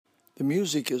The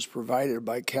music is provided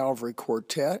by Calvary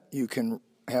Quartet. You can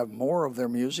have more of their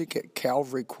music at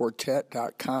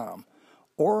calvaryquartet.com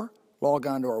or log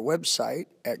on to our website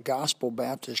at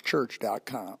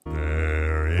gospelbaptistchurch.com.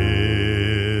 There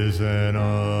is an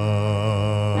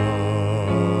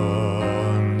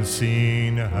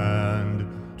unseen hand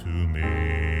to me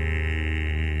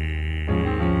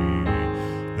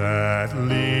that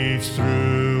leads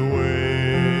through ways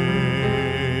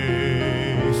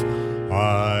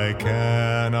I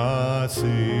cannot see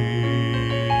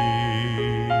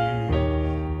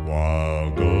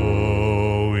while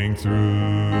going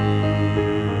through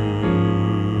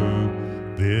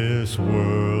this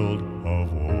world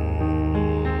of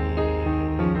woe.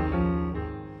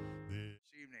 This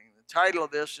evening, the title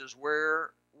of this is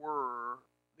Where Were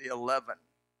the 11?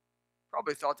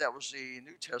 Probably thought that was the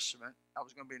New Testament. I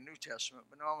was going to be in the New Testament,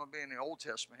 but no, I'm going to be in the Old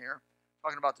Testament here,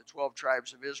 talking about the 12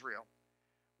 tribes of Israel.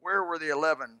 Where were the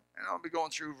 11? And I'll be going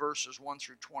through verses 1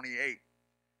 through 28. In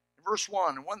verse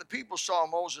 1, and when the people saw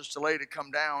Moses delay to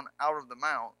come down out of the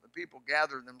mount, the people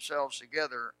gathered themselves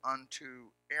together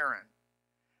unto Aaron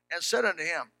and said unto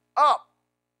him, Up,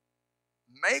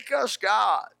 make us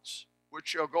gods, which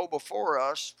shall go before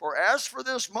us. For as for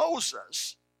this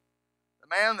Moses, the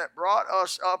man that brought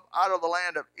us up out of the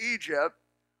land of Egypt,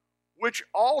 which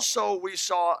also we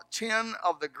saw 10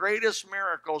 of the greatest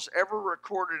miracles ever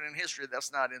recorded in history.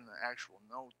 That's not in the actual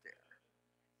note there.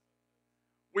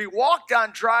 We walked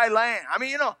on dry land. I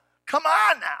mean, come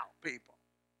on now, people.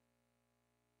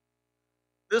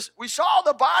 We saw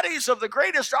the bodies of the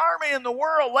greatest army in the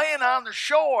world laying on the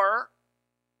shore,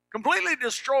 completely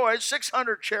destroyed,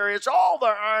 600 chariots, all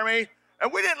their army,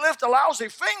 and we didn't lift a lousy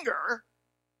finger.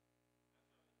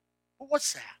 But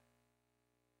what's that?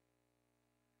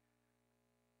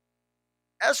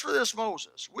 As for this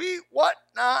Moses, what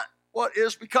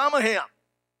is become of him?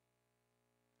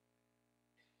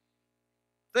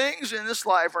 Things in this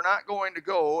life are not going to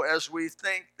go as we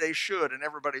think they should, and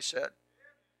everybody said.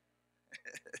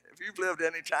 If you've lived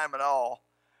any time at all,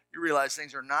 you realize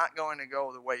things are not going to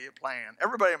go the way you plan.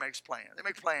 Everybody makes plans. They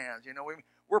make plans.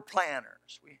 We're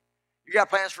planners. You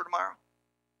got plans for tomorrow?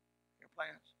 You got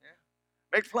plans? Yeah.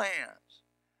 Make plans.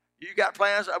 You got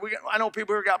plans? I know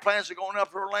people who got plans of going up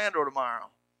to Orlando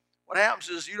tomorrow. What happens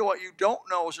is, what you don't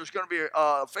know is there's going to be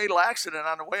a fatal accident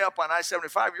on the way up on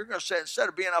I-75. You're going to say, instead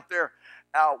of being up there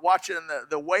watching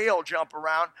the whale jump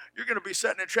around, you're going to be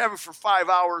sitting in traffic for 5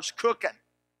 hours cooking.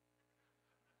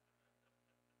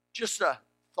 Just a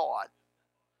thought.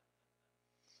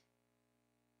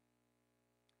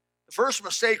 The first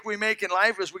mistake we make in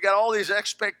life is we got all these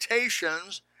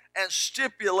expectations and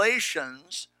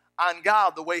stipulations on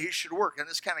God, the way he should work. And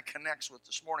this kind of connects with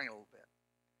this morning a little bit.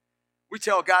 We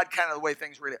tell God kind of the way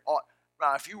things really ought.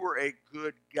 Now, if you were a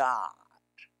good God,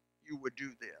 you would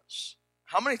do this.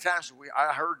 How many times have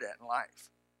I heard that in life,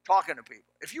 talking to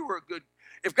people? If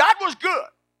God was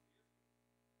good,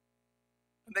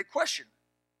 and they question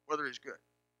whether he's good.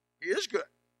 He is good.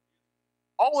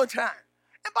 All the time.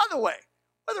 And by the way,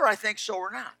 whether I think so or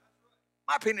not,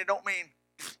 my opinion don't mean.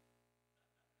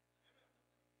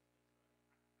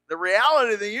 The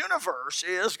reality of the universe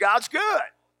is God's good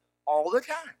all the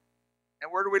time. And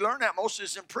where do we learn that? Most of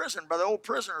it's in prison by the old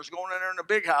prisoners going in there in the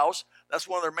big house. That's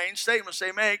one of their main statements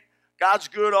they make. God's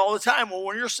good all the time. Well,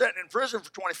 when you're sitting in prison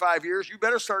for 25 years, you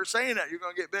better start saying that. You're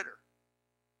going to get bitter.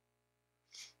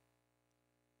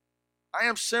 I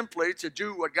am simply to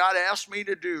do what God asked me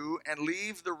to do and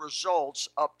leave the results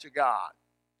up to God.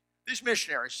 These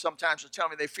missionaries sometimes will tell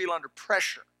me they feel under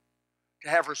pressure to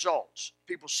have results.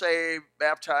 People saved,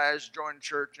 baptized, join the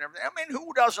church and everything. I mean,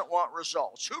 who doesn't want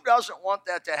results? Who doesn't want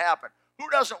that to happen? Who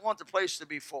doesn't want the place to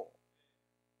be full?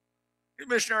 A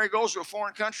missionary goes to a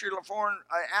foreign country, a foreign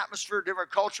atmosphere,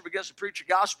 different culture, begins to preach the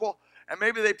gospel, and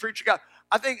maybe they preach a gospel.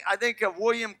 I think of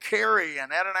William Carey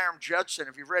and Adoniram Judson,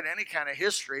 if you've read any kind of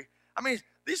history. I mean,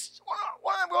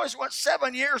 one of them always went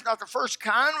 7 years, not the first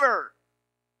convert.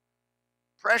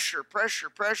 Pressure. Part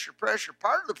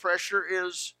of the pressure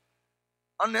is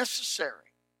unnecessary.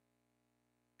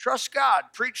 Trust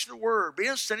God, preach the word, be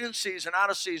instant in season, out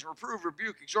of season, reprove,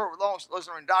 rebuke, exhort with all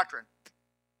wisdom and doctrine.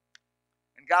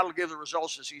 And God will give the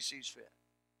results as he sees fit.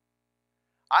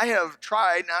 I have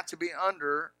tried not to be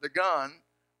under the gun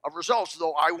of results,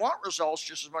 though I want results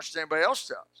just as much as anybody else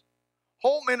does.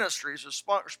 Whole ministries have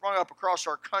sprung up across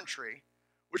our country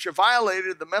which have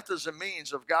violated the methods and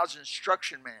means of God's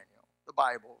instruction manual, the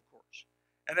Bible, of course,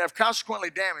 and have consequently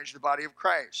damaged the body of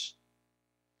Christ.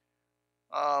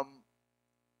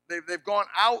 They've gone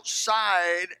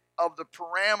outside of the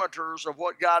parameters of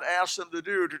what God asked them to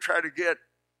do to try to get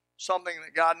something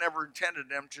that God never intended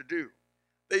them to do.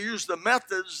 They used the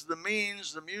methods, the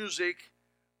means, the music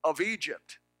of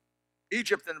Egypt.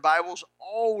 Egypt in the Bible is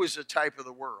always a type of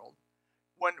the world.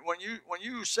 When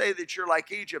you say that you're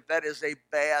like Egypt, that is a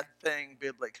bad thing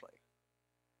biblically.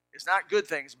 It's not good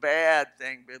things, bad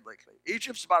thing biblically.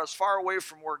 Egypt's about as far away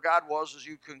from where God was as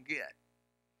you can get.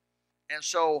 And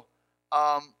so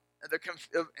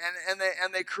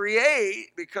they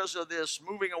create, because of this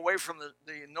moving away from the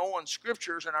known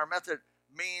scriptures and our method,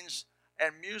 means,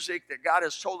 and music that God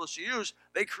has told us to use,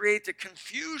 they create the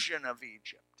confusion of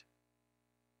Egypt.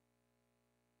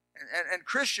 And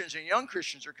Christians and young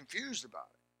Christians are confused about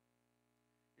it.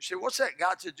 You say, what's that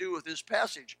got to do with this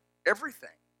passage? Everything.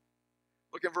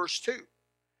 Look at verse 2.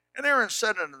 And Aaron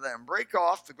said unto them, break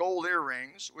off the gold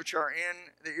earrings which are in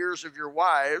the ears of your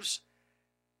wives,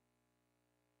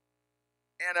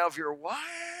 and of your what?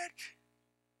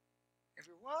 Of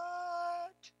your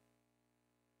what?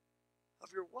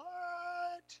 Of your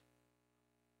what?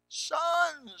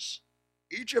 Sons.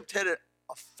 Egypt had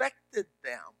affected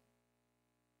them.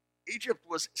 Egypt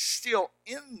was still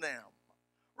in them.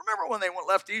 Remember when they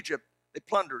left Egypt, they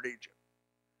plundered Egypt.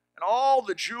 And all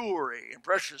the jewelry and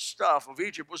precious stuff of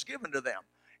Egypt was given to them.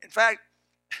 In fact,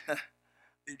 the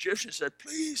Egyptians said,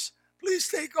 please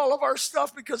take all of our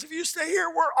stuff, because if you stay here,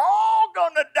 we're all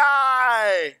going to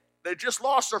die. They just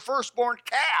lost their firstborn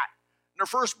cat, and their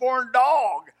firstborn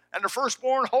dog, and their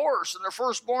firstborn horse, and their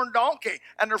firstborn donkey,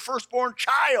 and their firstborn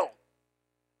child.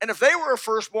 And if they were a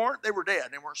firstborn, they were dead.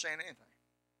 They weren't saying anything.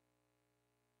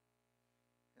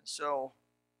 And so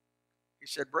he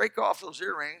said, break off those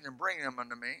earrings and bring them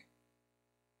unto me.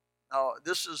 Now,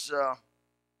 this is,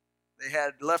 they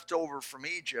had left over from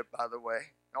Egypt, by the way.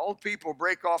 And all the people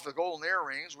break off the golden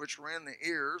earrings, which were in their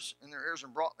ears,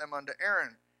 and brought them unto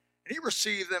Aaron. And he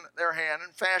received them at their hand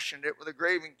and fashioned it with a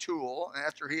graving tool. And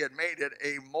after he had made it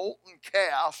a molten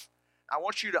calf, I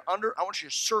want you to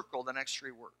circle the next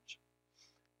three words.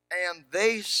 And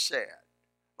they said,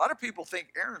 a lot of people think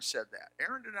Aaron said that.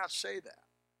 Aaron did not say that.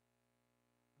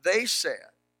 They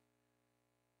said.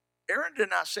 Aaron did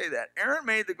not say that. Aaron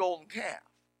made the golden calf.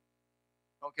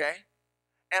 Okay?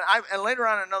 And later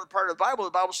on in another part of the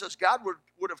Bible says God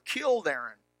would have killed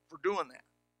Aaron for doing that,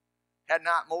 had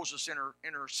not Moses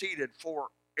interceded for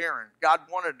Aaron. God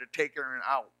wanted to take Aaron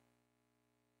out.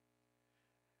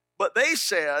 But they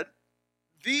said,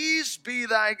 these be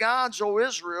thy gods, O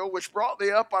Israel, which brought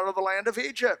thee up out of the land of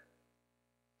Egypt.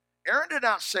 Aaron did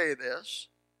not say this.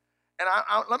 And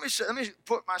let me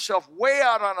put myself way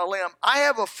out on a limb. I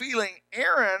have a feeling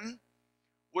Aaron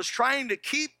was trying to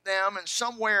keep them in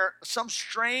some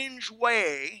strange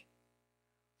way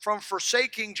from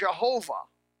forsaking Jehovah.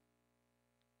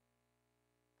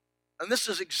 And this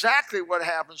is exactly what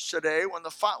happens today when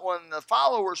the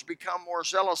followers become more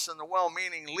zealous than the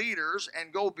well-meaning leaders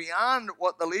and go beyond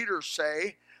what the leaders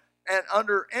say, and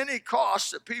under any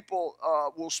cost that people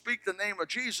will speak the name of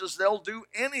Jesus, they'll do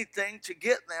anything to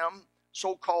get them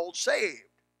so-called saved.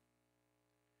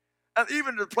 And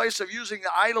even to the place of using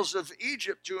the idols of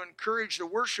Egypt to encourage the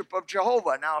worship of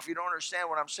Jehovah. Now, if you don't understand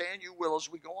what I'm saying, you will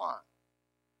as we go on.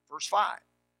 Verse 5.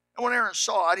 And when Aaron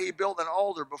saw it, he built an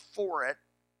altar before it.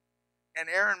 And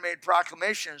Aaron made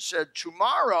proclamation and said,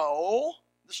 tomorrow,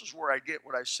 this is where I get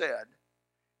what I said,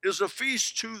 is a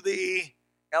feast to the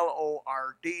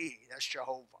Lord. That's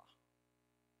Jehovah.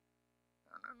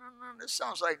 No. This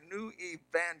sounds like new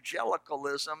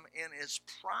evangelicalism in its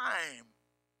prime.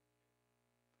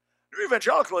 New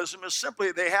evangelicalism is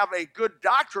simply they have a good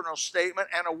doctrinal statement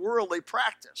and a worldly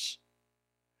practice.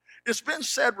 It's been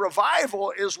said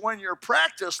revival is when your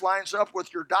practice lines up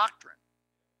with your doctrine.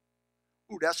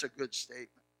 Ooh, that's a good statement.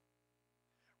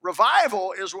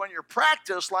 Revival is when your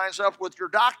practice lines up with your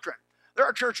doctrine. There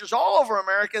are churches all over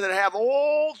America that have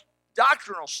old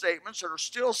doctrinal statements that are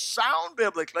still sound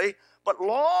biblically, but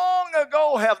long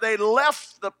ago have they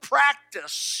left the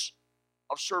practice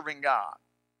of serving God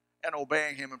and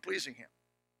obeying Him and pleasing Him.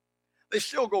 They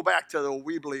still go back to the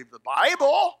we believe the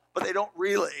Bible, but they don't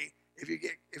really, if you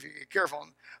get careful.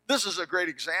 This is a great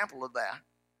example of that.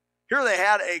 Here they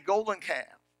had a golden calf,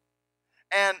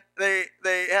 and they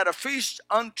had a feast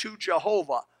unto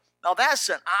Jehovah. Now that's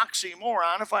an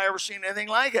oxymoron if I ever seen anything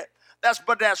like it.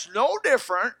 But that's no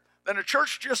different than a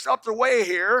church just up the way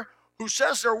here who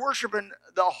says they're worshiping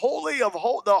the holy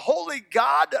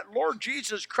God, Lord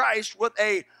Jesus Christ, with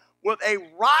a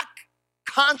rock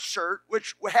concert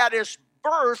which had its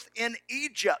birth in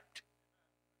Egypt.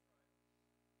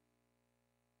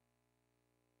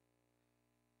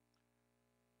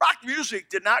 Rock music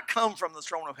did not come from the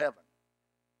throne of heaven.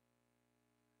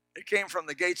 It came from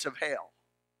the gates of hell.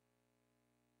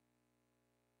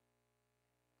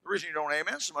 The The reason you don't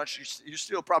amen so much, you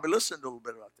still probably listened a little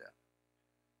bit about that.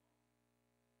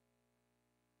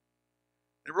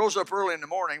 They rose up early in the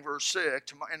morning, verse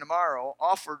 6, and tomorrow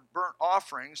offered burnt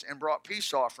offerings and brought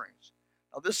peace offerings.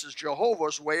 Now this is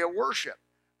Jehovah's way of worship.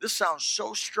 This sounds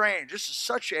so strange. This is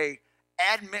such a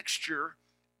admixture,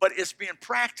 but it's being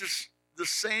practiced the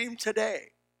same today.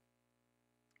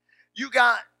 You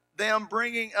got them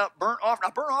bringing up burnt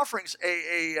offerings. Now burnt offerings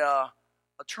a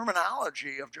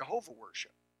terminology of Jehovah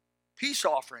worship. Peace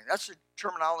offering, that's the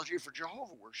terminology for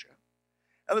Jehovah worship.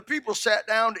 And the people sat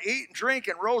down to eat and drink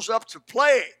and rose up to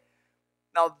play.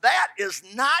 Now that is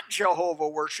not Jehovah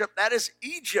worship, that is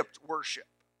Egypt worship.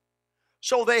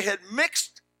 So they had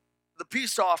mixed the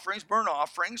peace offerings, burnt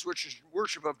offerings, which is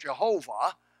worship of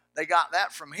Jehovah. They got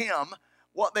that from him.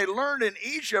 What they learned in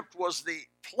Egypt was the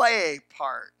play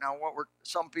part. Now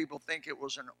some people think it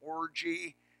was an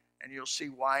orgy, and you'll see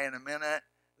why in a minute.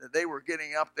 That they were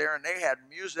getting up there and they had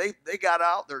music. They got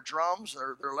out their drums,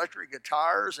 their electric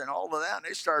guitars, and all of that, and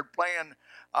they started playing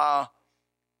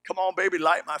 "Come On Baby,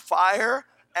 Light My Fire,"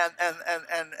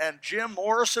 and Jim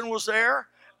Morrison was there,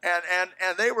 and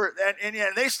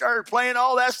they started playing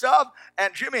all that stuff,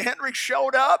 and Jimi Hendrix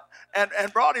showed up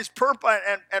and brought his purple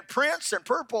and Prince and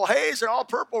Purple Haze and all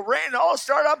Purple Rain and all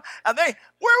started up, and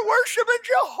we're worshiping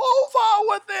Jehovah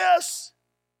with this.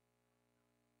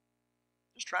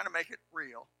 Just trying to make it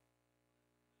real.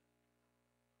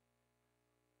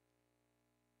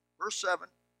 Verse 7,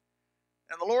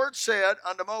 and the Lord said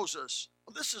unto Moses,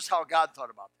 well, this is how God thought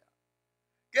about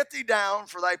that. Get thee down,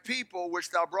 for thy people,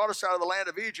 which thou broughtest out of the land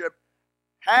of Egypt,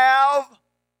 have,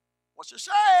 what's it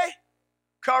say?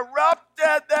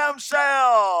 Corrupted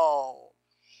themselves.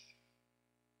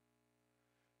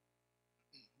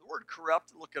 The word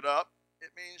corrupt, look it up, it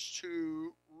means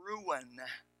to ruin,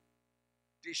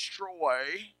 destroy,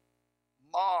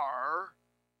 mar,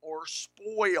 or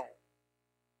spoil.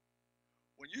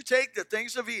 When you take the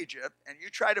things of Egypt and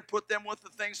you try to put them with the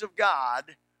things of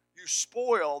God, you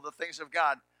spoil the things of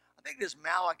God. I think as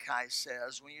Malachi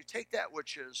says, when you take that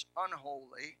which is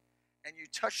unholy and you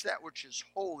touch that which is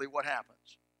holy, what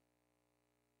happens?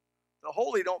 The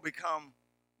unholy don't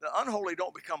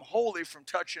become holy from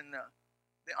touching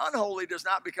the unholy does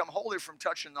not become holy from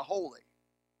touching the holy.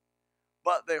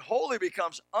 But the holy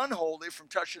becomes unholy from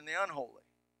touching the unholy.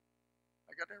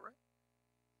 I got that right?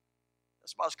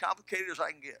 That's about as complicated as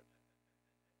I can get.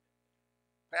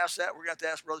 Past that, we're going to have to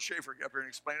ask Brother Schaefer to get up here and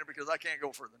explain it because I can't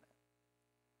go further than that.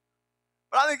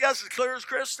 But I think that's as clear as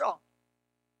crystal.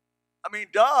 I mean,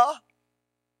 duh.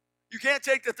 You can't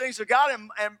take the things of God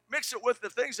and mix it with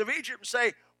the things of Egypt and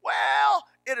say, well,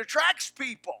 it attracts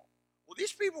people. Well,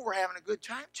 these people were having a good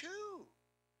time too.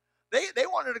 They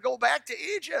wanted to go back to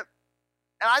Egypt.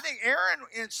 And I think Aaron,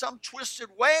 in some twisted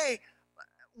way,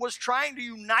 was trying to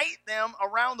unite them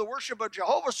around the worship of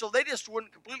Jehovah so they just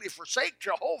wouldn't completely forsake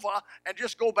Jehovah and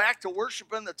just go back to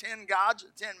worshiping the 10 gods,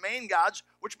 the 10 main gods,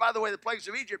 which, by the way, the plagues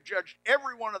of Egypt judged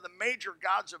every one of the major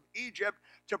gods of Egypt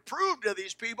to prove to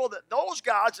these people that those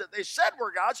gods that they said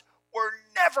were gods were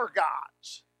never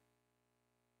gods.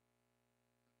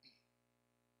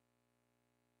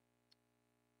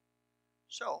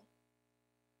 So,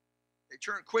 they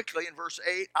turned quickly in verse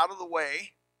 8 out of the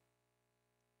way.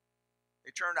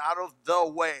 They turned out of the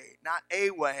way, not a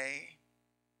way,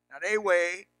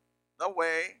 the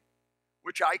way,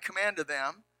 which I commanded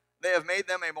them. They have made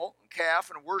them a molten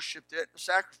calf and worshipped it, and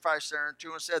sacrificed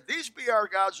thereunto, and said, these be our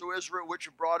gods, O Israel, which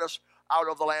have brought us out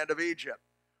of the land of Egypt.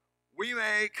 We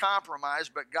may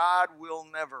compromise, but God will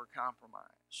never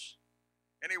compromise.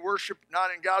 Any worship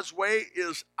not in God's way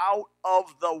is out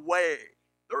of the way.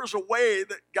 There is a way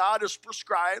that God has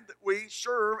prescribed that we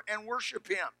serve and worship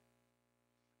him.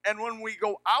 And when we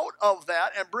go out of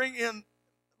that and bring in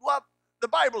love, the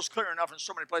Bible's clear enough in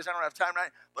so many places, I don't have time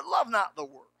tonight, but love not the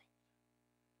world.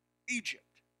 Egypt.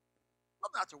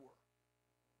 Love not the world.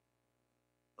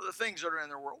 Or the things that are in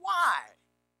the world. Why?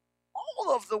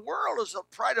 All of the world is the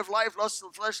pride of life, lust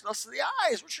of the flesh, lust of the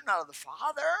eyes, which are not of the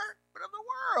Father, but of the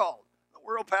world. The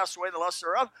world passed away, the lust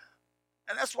thereof.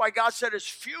 And that's why God said it's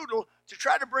futile to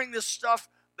try to bring this stuff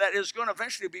that is going to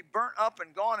eventually be burnt up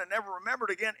and gone and never remembered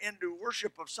again into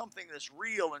worship of something that's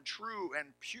real and true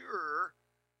and pure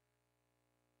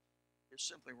is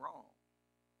simply wrong.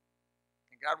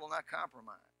 And God will not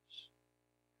compromise.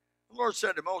 The Lord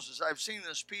said to Moses, I've seen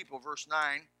this people, verse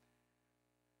 9,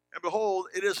 and behold,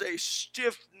 it is a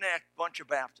stiff-necked bunch of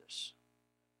Baptists.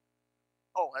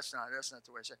 Oh, that's not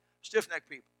the way I say it. Stiff-necked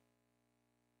people.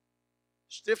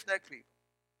 Stiff-necked people.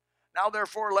 Now,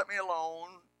 therefore, let me alone,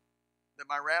 that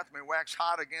my wrath may wax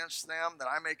hot against them, that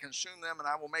I may consume them, and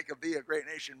I will make of thee a great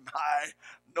nation.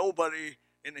 Nobody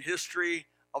in the history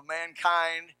of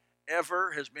mankind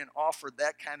ever has been offered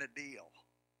that kind of deal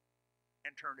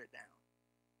and turned it down.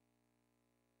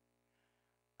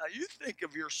 Now you think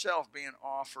of yourself being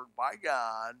offered by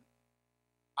God,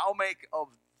 I'll make of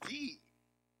thee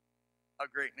a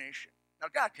great nation. Now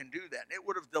God can do that. It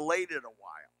would have delayed it a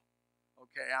while.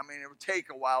 Okay, I mean, it would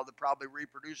take a while to probably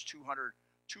reproduce 2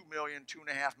 million,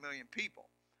 2.5 million people.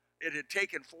 It had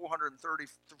taken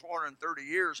 430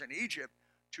 years in Egypt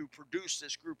to produce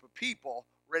this group of people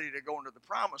ready to go into the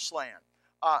promised land.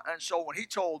 And so when he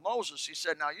told Moses, he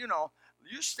said, now,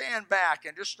 you stand back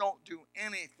and just don't do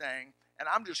anything, and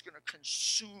I'm just going to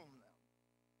consume them.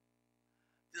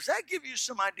 Does that give you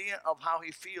some idea of how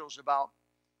he feels about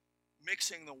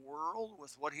mixing the world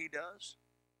with what he does?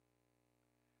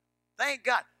 Thank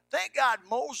God. Thank God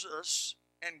Moses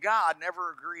and God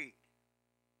never agreed.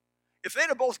 If they'd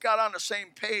have both got on the same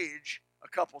page a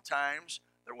couple times,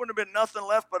 there wouldn't have been nothing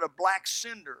left but a black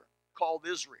cinder called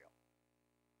Israel.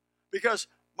 Because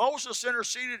Moses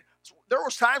interceded. There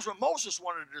was times when Moses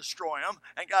wanted to destroy him,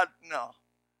 and God, no.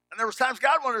 And there was times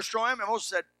God wanted to destroy him, and Moses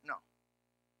said, no.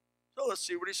 So let's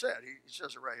see what he said. He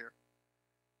says it right here.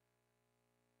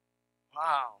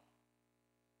 Wow.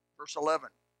 Verse 11.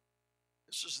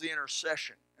 This is the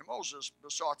intercession. And Moses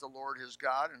besought the Lord his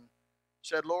God and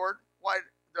said, Lord, why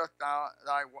doth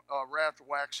thy wrath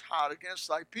wax hot against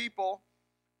thy people,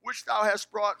 which thou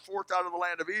hast brought forth out of the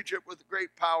land of Egypt with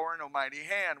great power and a mighty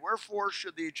hand? Wherefore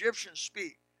should the Egyptians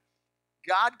speak?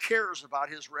 God cares about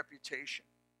his reputation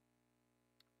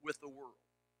with the world.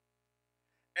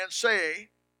 And say,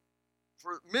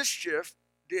 for mischief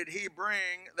did he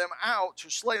bring them out to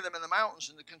slay them in the mountains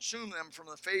and to consume them from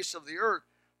the face of the earth.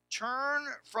 Turn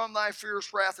from thy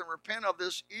fierce wrath and repent of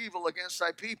this evil against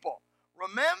thy people.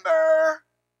 Remember,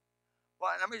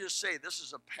 well, let me just say, this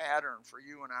is a pattern for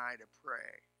you and I to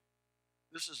pray.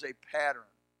 This is a pattern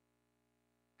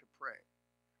to pray.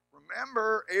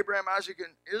 Remember Abraham, Isaac,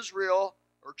 and Israel,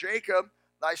 or Jacob,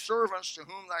 thy servants, to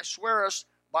whom thou swearest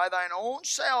by thine own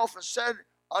self, and said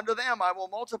unto them, I will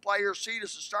multiply your seed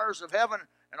as the stars of heaven,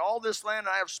 and all this land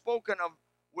I have spoken of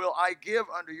will I give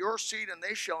unto your seed, and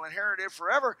they shall inherit it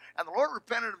forever. And the Lord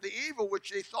repented of the evil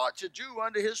which they thought to do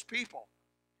unto his people.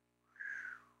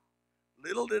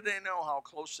 Little did they know how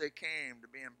close they came to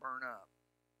being burned up.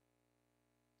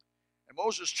 And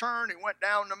Moses turned, he went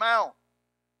down the mount.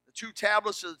 The 2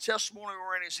 tablets of the testimony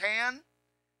were in his hand,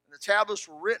 and the tablets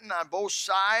were written on both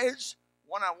sides,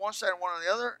 one on one side and one on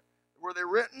the other. Were they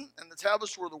written? And the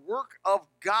tablets were the work of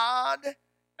God,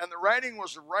 and the writing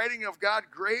was the writing of God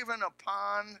graven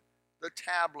upon the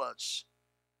tablets.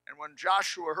 And when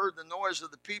Joshua heard the noise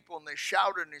of the people, and they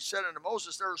shouted, and he said unto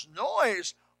Moses, there's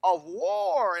noise of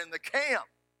war in the camp.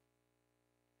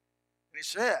 And he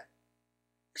said,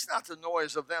 it's not the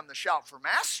noise of them that shout for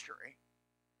mastery,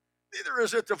 neither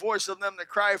is it the voice of them that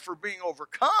cry for being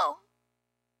overcome,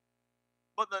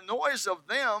 but the noise of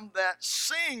them that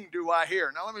sing do I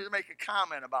hear. Now let me make a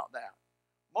comment about that.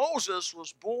 Moses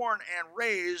was born and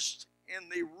raised in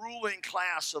the ruling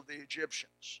class of the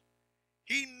Egyptians.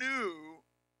 He knew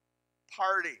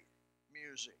party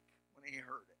music when he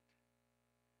heard it.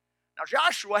 Now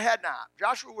Joshua had not.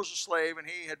 Joshua was a slave, and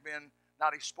he had been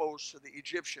not exposed to the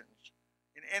Egyptians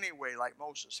in any way like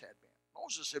Moses had been.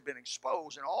 Moses had been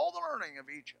exposed in all the learning of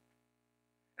Egypt.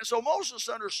 And so Moses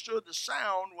understood the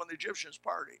sound when the Egyptians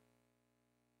partied.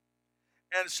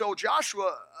 And so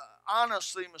Joshua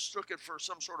honestly mistook it for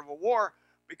some sort of a war,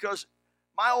 because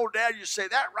my old dad used to say,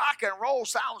 that rock and roll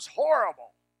sounds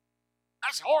horrible.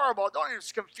 That's horrible.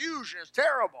 It's confusion. It's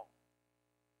terrible.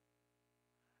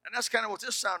 And that's kind of what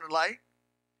this sounded like.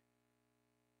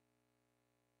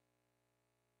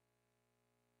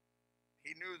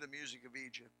 He knew the music of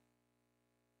Egypt.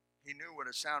 He knew what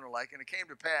it sounded like. And it came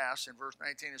to pass in verse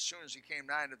 19, as soon as he came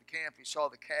nigh to the camp, he saw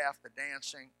the calf, the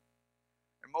dancing.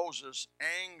 And Moses'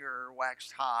 anger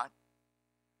waxed hot.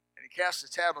 And he cast the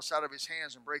tablets out of his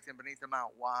hands and brake them beneath the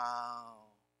mount.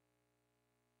 Wow.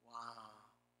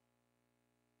 Wow.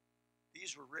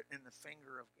 These were written in the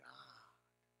finger of God.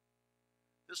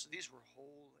 These were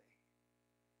holy.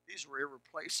 These were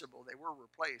irreplaceable. They were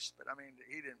replaced, but I mean,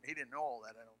 he didn't know all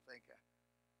that, I don't think.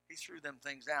 He threw them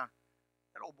things down.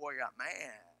 That old boy got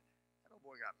mad.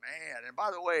 And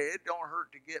by the way, it don't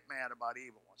hurt to get mad about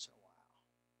evil once in a while.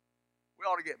 We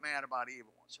ought to get mad about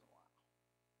evil once in a while.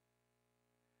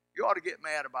 You ought to get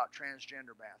mad about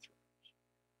transgender bathrooms.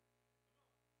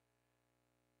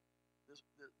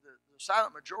 The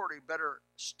silent majority better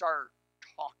start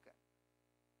talking.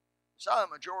 The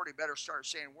silent majority better start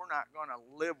saying, we're not going to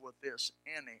live with this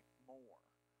anymore.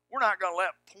 We're not going to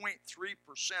let 0.3%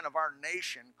 of our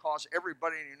nation cause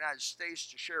everybody in the United States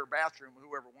to share a bathroom with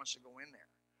whoever wants to go in there.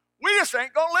 We just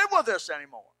ain't going to live with this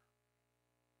anymore.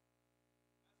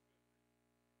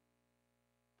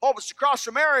 Pulpits across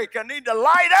America need to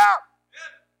light up.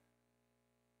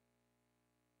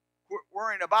 We're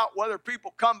worrying about whether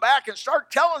people come back and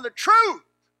start telling the truth.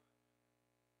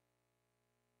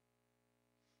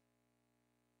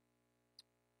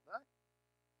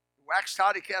 Wax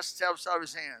hot, he cast the tablets out of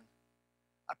his hand.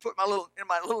 I put in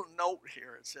my little note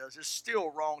here, it says, it's still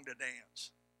wrong to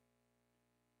dance.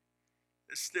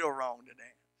 It's still wrong to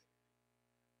dance.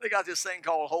 They got this thing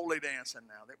called holy dancing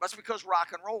now. That's because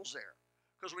rock and roll's there.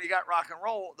 Because when you got rock and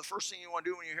roll, the first thing you want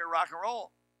to do when you hear rock and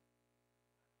roll,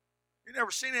 you've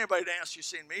never seen anybody dance, you've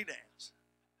seen me dance.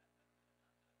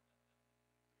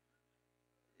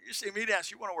 You see me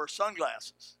dance, you want to wear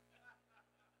sunglasses.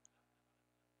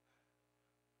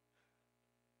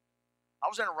 I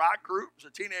was in a rock group, it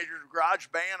was a teenager's garage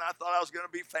band. I thought I was going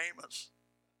to be famous.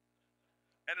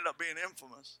 Ended up being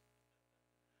infamous.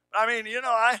 I mean, you know,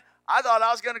 I thought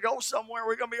I was going to go somewhere.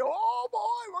 We're going to be, oh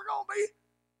boy, we're going to be.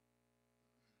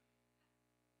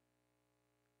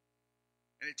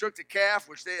 And he took the calf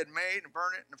which they had made and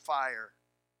burned it in the fire,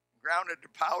 ground it to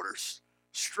powder,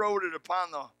 strode it upon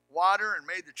the water, and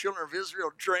made the children of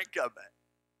Israel drink of it.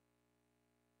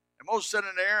 And Moses said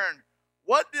unto Aaron,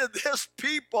 what did this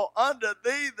people unto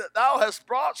thee that thou hast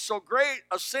brought so great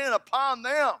a sin upon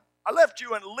them? I left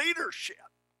you in leadership.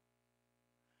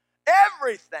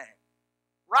 Everything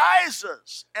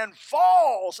rises and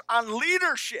falls on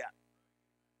leadership.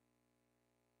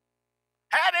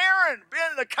 Had Aaron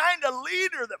been the kind of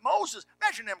leader that Moses,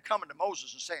 imagine them coming to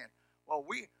Moses and saying, well,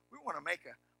 we want to make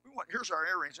here's our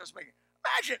earrings, let's make it.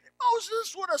 Imagine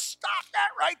Moses would have stopped that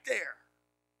right there.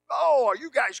 Oh, are you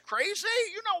guys crazy?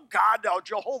 You know God,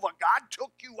 Jehovah God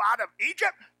took you out of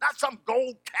Egypt, not some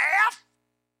gold calf.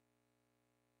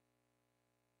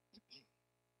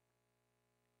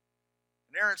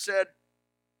 And Aaron said,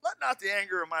 let not the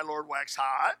anger of my Lord wax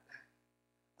hot.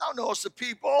 Thou knowest the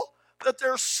people that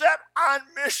they're set on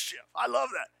mischief. I love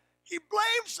that. He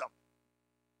blames them.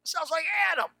 It sounds like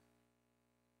Adam.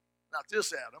 Not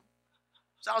this Adam.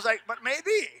 Sounds like, but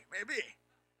maybe.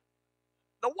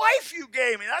 The wife you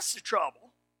gave me, that's the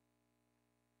trouble.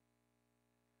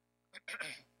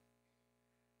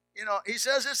 You know, he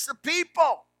says it's the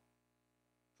people.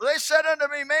 For they said unto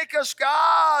me, make us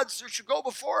gods that should go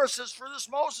before us, as for this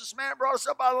Moses man brought us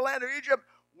up out of the land of Egypt.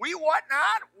 We what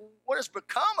not? What has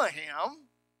become of him?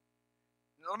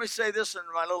 Now, let me say this in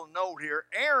my little note here.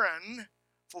 Aaron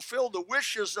fulfilled the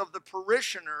wishes of the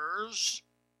parishioners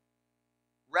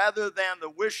rather than the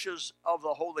wishes of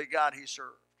the holy God he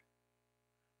served.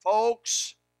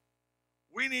 Folks,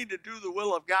 we need to do the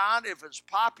will of God if it's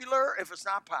popular, if it's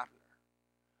not popular.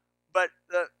 But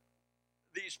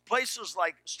these places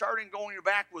like going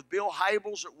back with Bill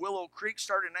Hybels at Willow Creek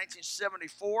started in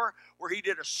 1974, where he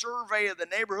did a survey of the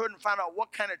neighborhood and found out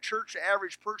what kind of church the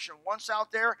average person wants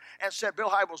out there, and said,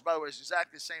 Bill Hybels, by the way, is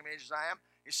exactly the same age as I am.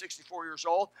 He's 64 years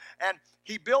old. And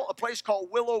he built a place called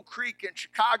Willow Creek in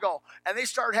Chicago, and they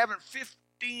started having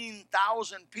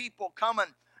 15,000 people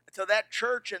coming to that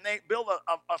church, and they built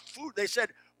a food. They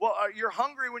said, well, you're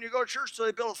hungry when you go to church, so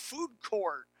they built a food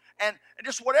court. And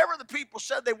just whatever the people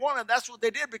said they wanted, that's what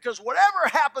they did, because whatever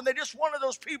happened, they just wanted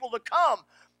those people to come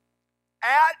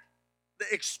at the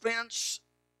expense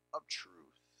of truth.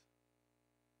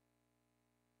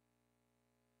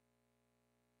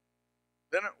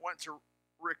 Then it went to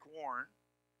Rick Warren.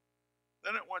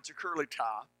 Then it went to Curly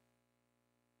Top.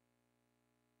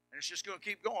 And it's just going to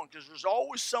keep going, because there's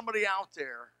always somebody out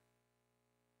there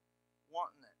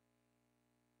wanting it.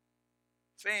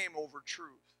 Fame over truth.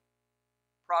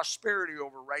 Prosperity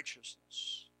over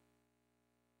righteousness.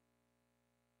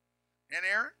 And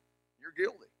Aaron, you're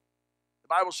guilty. The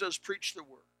Bible says, preach the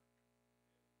word.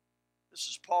 This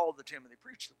is Paul to Timothy.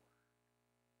 Preach the word.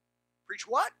 Preach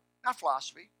what? Not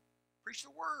philosophy. Preach the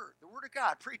word of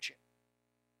God. Preach it.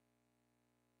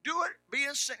 Do it. Be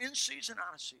in season,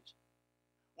 out of season.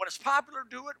 When it's popular,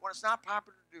 do it. When it's not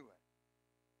popular, do it.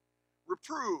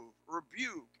 Reprove,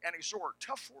 rebuke, and exhort.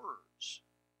 Tough words.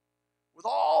 With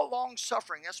all long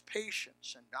suffering, that's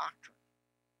patience and doctrine.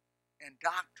 And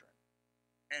doctrine.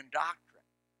 And doctrine.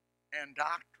 And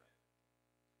doctrine.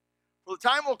 For the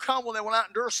time will come when they will not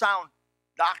endure sound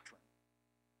doctrine,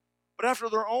 but after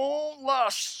their own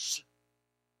lusts.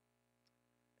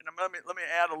 And let me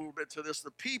add a little bit to this.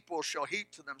 The people shall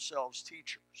heap to themselves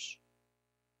teachers.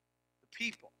 The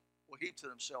people will heap to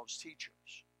themselves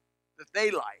teachers that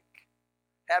they like,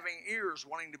 having ears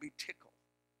wanting to be tickled,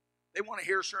 They want to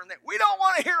hear certain things. We don't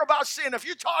want to hear about sin. If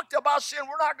you talk about sin,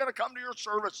 we're not going to come to your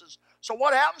services. So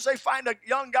what happens? They find a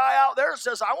young guy out there that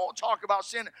says, I won't talk about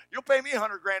sin. You'll pay me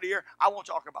 $100,000 a year. I won't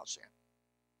talk about sin.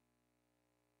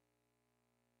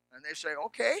 And they say,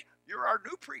 okay, you're our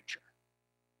new preacher.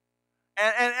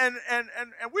 And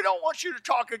we don't want you to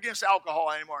talk against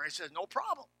alcohol anymore. And he says, no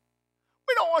problem.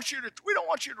 We don't want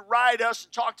you to ride us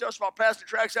and talk to us about passing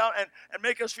tracts out and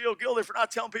make us feel guilty for not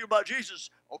telling people about Jesus.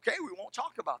 Okay, we won't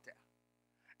talk about that.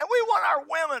 And we want our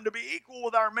women to be equal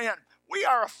with our men. We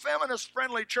are a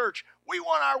feminist-friendly church. We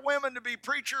want our women to be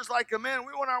preachers like the men.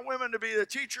 We want our women to be the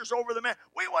teachers over the men.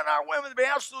 We want our women to be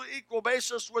absolutely equal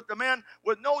basis with the men,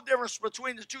 with no difference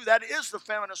between the two. That is the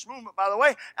feminist movement, by the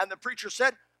way. And the preacher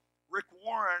said, Rick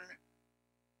Warren,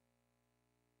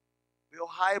 Bill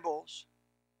Hybels,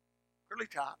 curly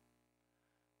top,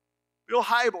 Bill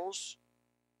Hybels,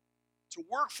 to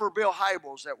work for Bill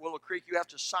Hybels at Willow Creek, you have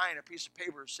to sign a piece of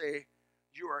paper and say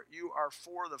you are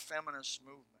for the feminist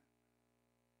movement.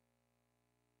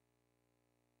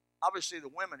 Obviously, the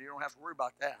women, you don't have to worry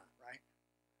about that, right?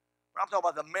 But I'm talking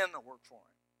about the men that work for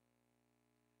him.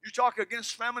 You talk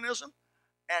against feminism,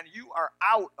 and you are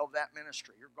out of that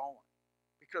ministry. You're going.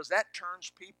 Because that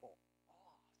turns people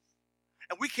off.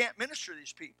 And we can't minister to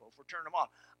these people if we turn them off.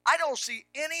 I don't see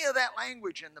any of that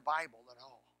language in the Bible at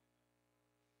all.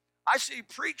 I see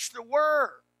preach the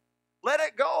word. Let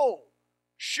it go.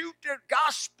 Shoot the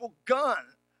gospel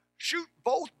gun. Shoot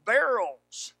both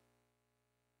barrels.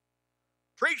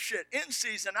 Preach it in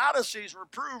season, out of season,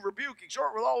 reprove, rebuke,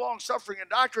 exhort with all long suffering and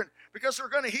doctrine, because they're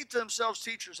going to heap to themselves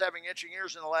teachers having itching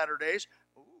ears in the latter days.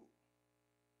 Ooh.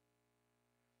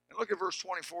 And look at verse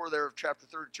 24 there of chapter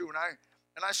 32.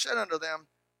 And I said unto them,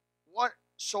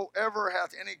 whatsoever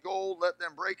hath any gold, let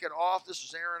them break it off. This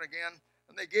is Aaron again.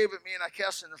 And they gave it me, and I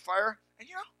cast it in the fire. And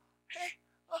hey,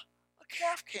 a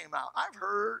calf came out. I've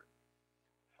heard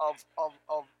of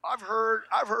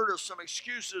some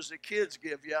excuses that kids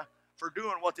give you for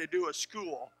doing what they do at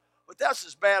school. But that's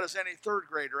as bad as any third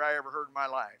grader I ever heard in my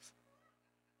life.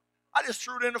 I just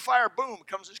threw it in the fire. Boom,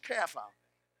 comes this calf out.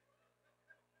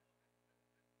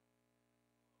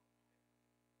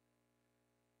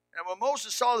 And when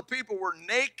Moses saw the people were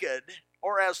naked,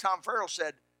 or as Tom Farrell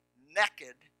said,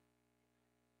 naked,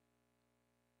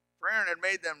 for Aaron had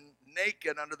made them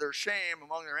naked under their shame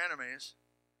among their enemies.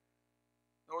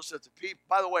 Notice that the people,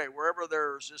 by the way, wherever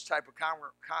there is this type of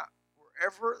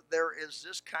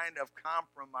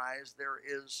compromise, there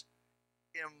is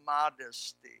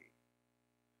immodesty.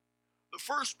 The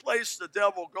first place the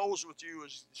devil goes with you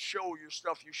is to show you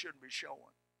stuff you shouldn't be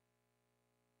showing.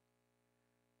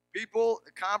 People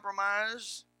that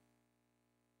compromise,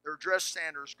 their dress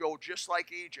standards go just like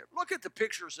Egypt. Look at the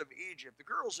pictures of Egypt. The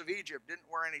girls of Egypt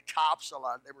didn't wear any tops a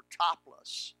lot. They were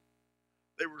topless.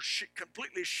 They were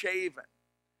completely shaven.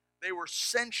 They were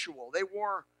sensual. They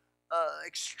wore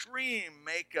extreme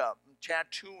makeup and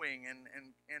tattooing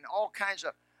and all kinds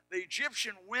of. The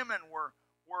Egyptian women were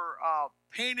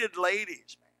painted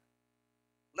ladies,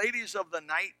 man. Ladies of the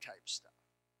night type stuff.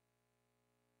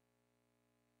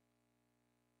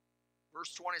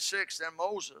 Verse 26, then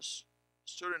Moses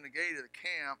stood in the gate of the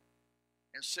camp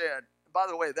and said, by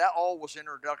the way, that all was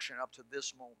introduction up to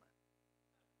this moment.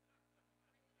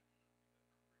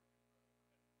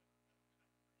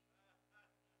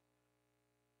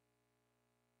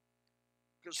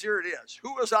 Because here it is.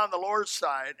 Who was on the Lord's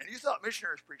side? And you thought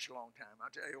missionaries preached a long time. I'll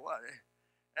tell you what.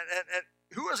 And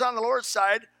who is on the Lord's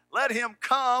side? Let him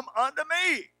come unto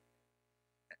me.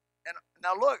 And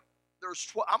now look, there's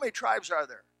how many tribes are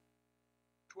there?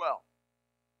 12.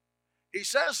 He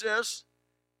says this,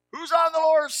 who's on the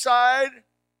Lord's side?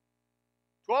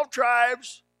 12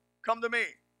 tribes, come to me.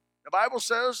 The Bible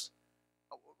says,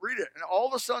 read it, and all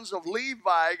the sons of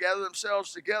Levi gather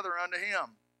themselves together unto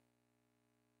him.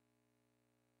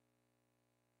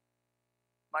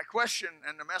 My question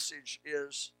and the message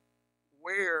is,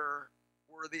 where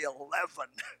were the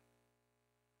 11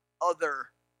 other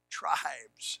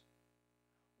tribes?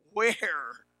 Where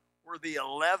were the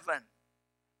 11?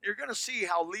 You're going to see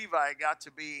how Levi got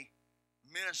to be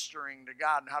ministering to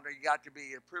God and how he got to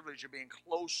be a privilege of being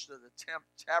close to the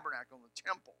tabernacle and the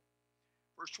temple.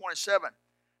 Verse 27,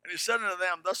 and he said unto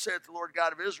them, thus saith the Lord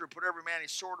God of Israel, put every man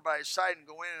his sword by his side and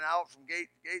go in and out from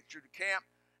gate to gate through the camp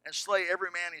and slay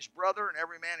every man his brother and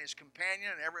every man his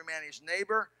companion and every man his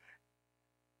neighbor.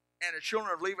 And the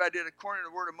children of Levi did according to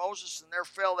the word of Moses, and there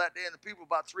fell that day in the people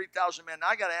about 3,000 men. Now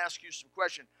I got to ask you some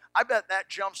questions. I bet that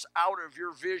jumps out of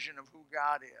your vision of who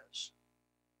God is.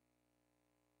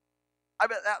 I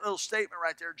bet that little statement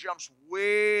right there jumps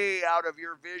way out of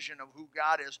your vision of who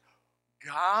God is.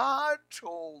 God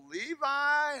told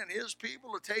Levi and his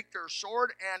people to take their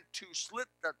sword and to slit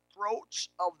the throats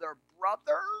of their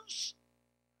brothers,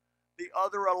 the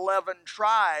other 11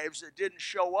 tribes that didn't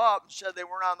show up and said they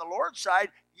weren't on the Lord's side,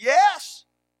 yes,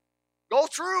 go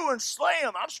through and slay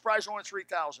them. I'm surprised only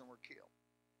 3,000 were killed.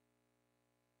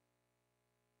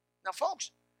 Now,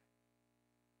 folks,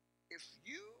 if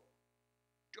you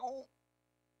don't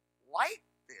like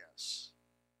this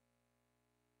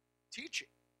teaching,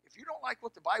 if you don't like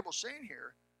what the Bible's saying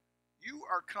here, you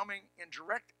are coming in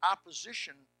direct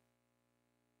opposition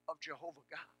of Jehovah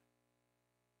God.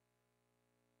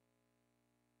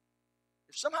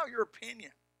 If somehow your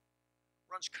opinion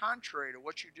runs contrary to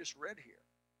what you just read here,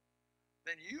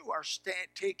 then you are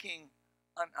taking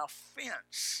an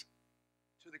offense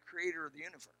to the creator of the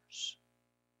universe.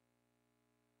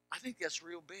 I think that's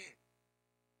real big.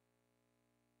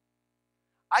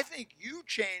 I think you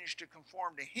changed to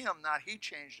conform to him, not he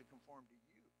changed to conform to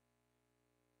you.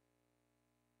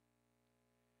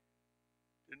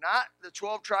 Did not the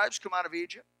 12 tribes come out of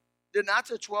Egypt? Did not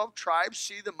the 12 tribes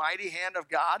see the mighty hand of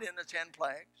God in the 10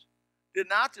 plagues? Did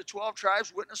not the 12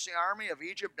 tribes witness the army of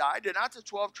Egypt die? Did not the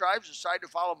 12 tribes decide to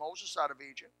follow Moses out of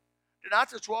Egypt? Did not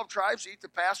the 12 tribes eat the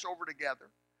Passover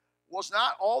together? Was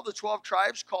not all the 12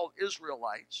 tribes called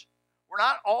Israelites? Were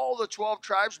not all the 12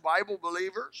 tribes Bible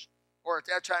believers? Or at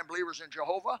that time, believers in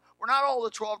Jehovah? Were not all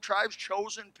the 12 tribes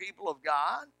chosen people of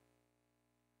God?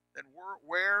 Then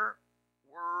where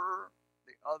were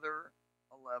the other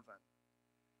 11?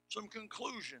 Some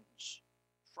conclusions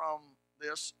from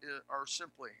this are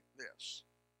simply this.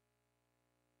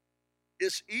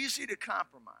 It's easy to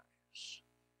compromise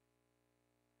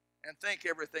and think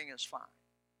everything is fine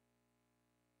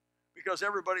because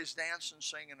everybody's dancing,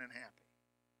 singing, and happy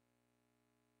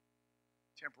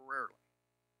temporarily.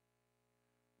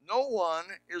 No one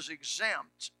is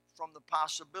exempt from the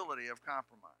possibility of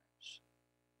compromise.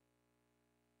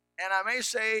 And I may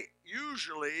say,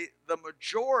 usually, the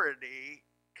majority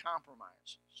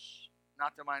compromises,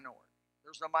 not the minority.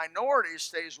 There's the minority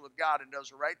stays with God and does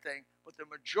the right thing, but the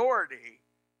majority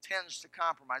tends to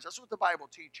compromise. That's what the Bible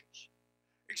teaches.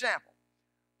 Example,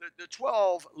 the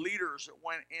 12 leaders that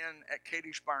went in at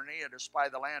Kadesh Barnea to spy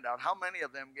the land out, how many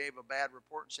of them gave a bad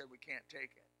report and said, we can't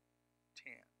take it?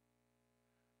 10.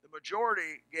 The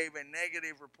majority gave a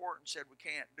negative report and said, we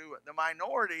can't do it. The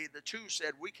minority, the 2,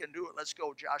 said, we can do it. Let's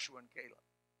go, Joshua and Caleb.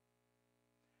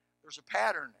 There's a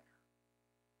pattern there.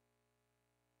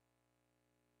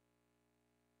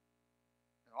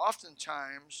 And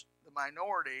oftentimes, the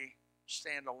minority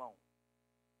stand alone.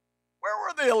 Where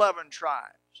were the 11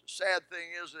 tribes? The sad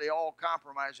thing is they all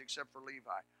compromised except for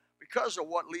Levi. Because of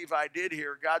what Levi did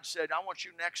here, God said, I want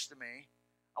you next to me.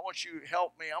 I want you to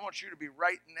help me. I want you to be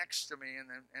right next to me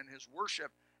and his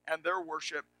worship and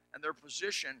their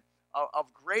position of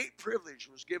great privilege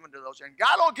was given to those. And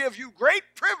God will give you great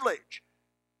privilege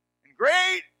and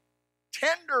great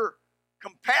tender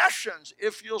compassions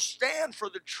if you'll stand for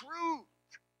the truth,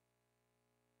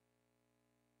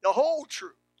 the whole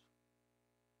truth,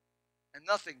 and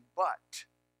nothing but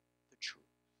the truth.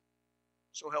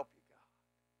 So help you.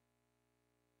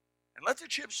 And let the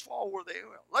chips fall where they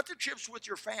will. Let the chips with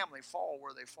your family fall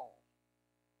where they fall.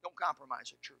 Don't compromise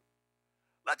the truth.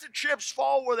 Let the chips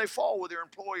fall where they fall with your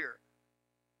employer,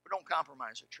 but don't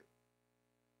compromise the truth.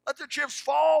 Let the chips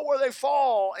fall where they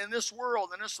fall in this world,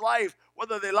 in this life,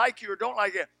 whether they like you or don't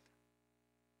like it,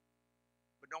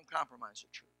 but don't compromise the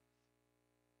truth.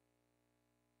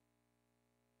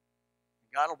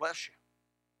 And God will bless you.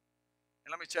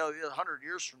 And let me tell you, 100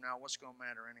 years from now, what's going to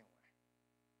matter anyway?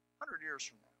 100 years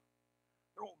from now.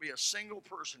 There won't be a single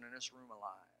person in this room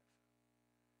alive.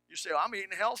 You say, well, I'm eating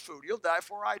health food. You'll die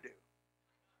before I do.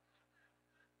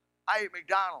 I eat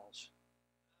McDonald's.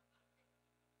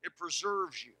 It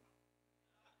preserves you.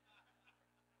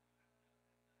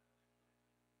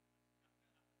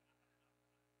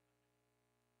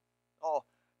 Oh,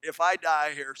 if I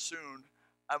die here soon,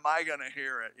 am I going to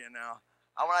hear it, you know?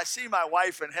 When I see my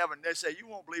wife in heaven, they say, you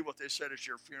won't believe what they said at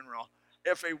your funeral.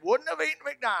 If he wouldn't have eaten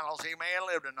McDonald's, he may have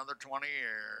lived another 20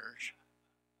 years.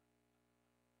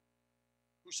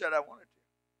 Who said I wanted to?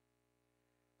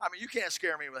 I mean, you can't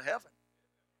scare me with heaven.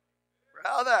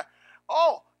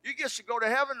 You get to go to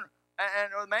heaven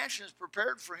and the mansion is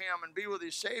prepared for him and be with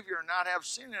his Savior and not have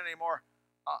sin anymore.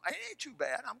 It ain't too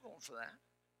bad. I'm going for that.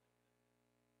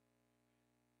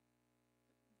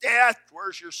 Death,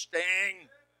 where's your sting?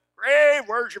 Grave,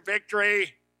 where's your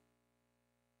victory?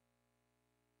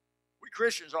 We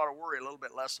Christians ought to worry a little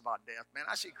bit less about death. Man,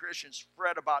 I see Christians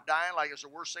fret about dying like it's the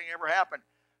worst thing ever happened.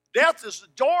 Death is the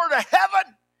door to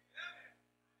heaven.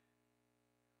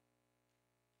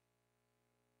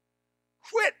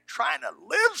 quit trying to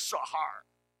live so hard.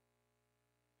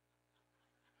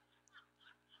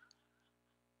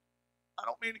 I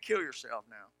don't mean to kill yourself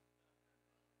now.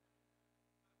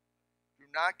 Do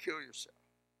not kill yourself.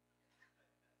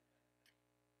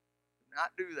 Do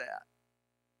not do that.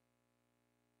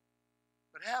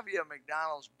 But have you a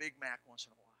McDonald's Big Mac once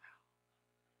in a while.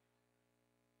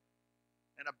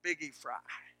 And a Biggie fry.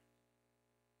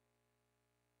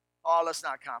 Oh, let's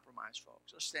not compromise,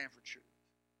 folks. Let's stand for truth.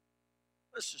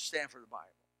 Let's just stand for the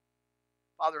Bible.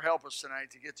 Father, help us tonight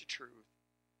to get the truth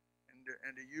and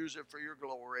to use it for your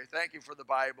glory. Thank you for the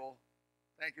Bible.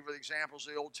 Thank you for the examples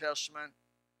of the Old Testament.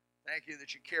 Thank you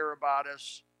that you care about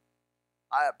us.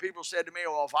 People said to me,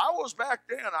 well, if I was back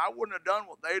then, I wouldn't have done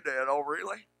what they did. Oh,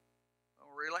 really?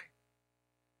 Oh, really?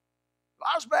 If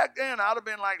I was back then, I'd have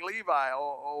been like Levi.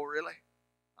 Oh, really?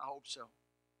 I hope so.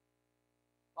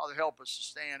 Father, help us to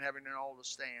stand, having done all to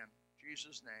stand. In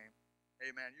Jesus' name,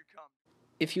 amen. You come.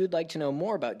 If you would like to know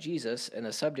more about Jesus and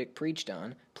the subject preached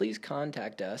on, please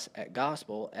contact us at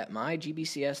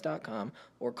gospel@mygbcs.com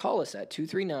or call us at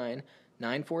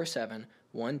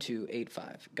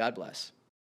 239-947-1285. God bless.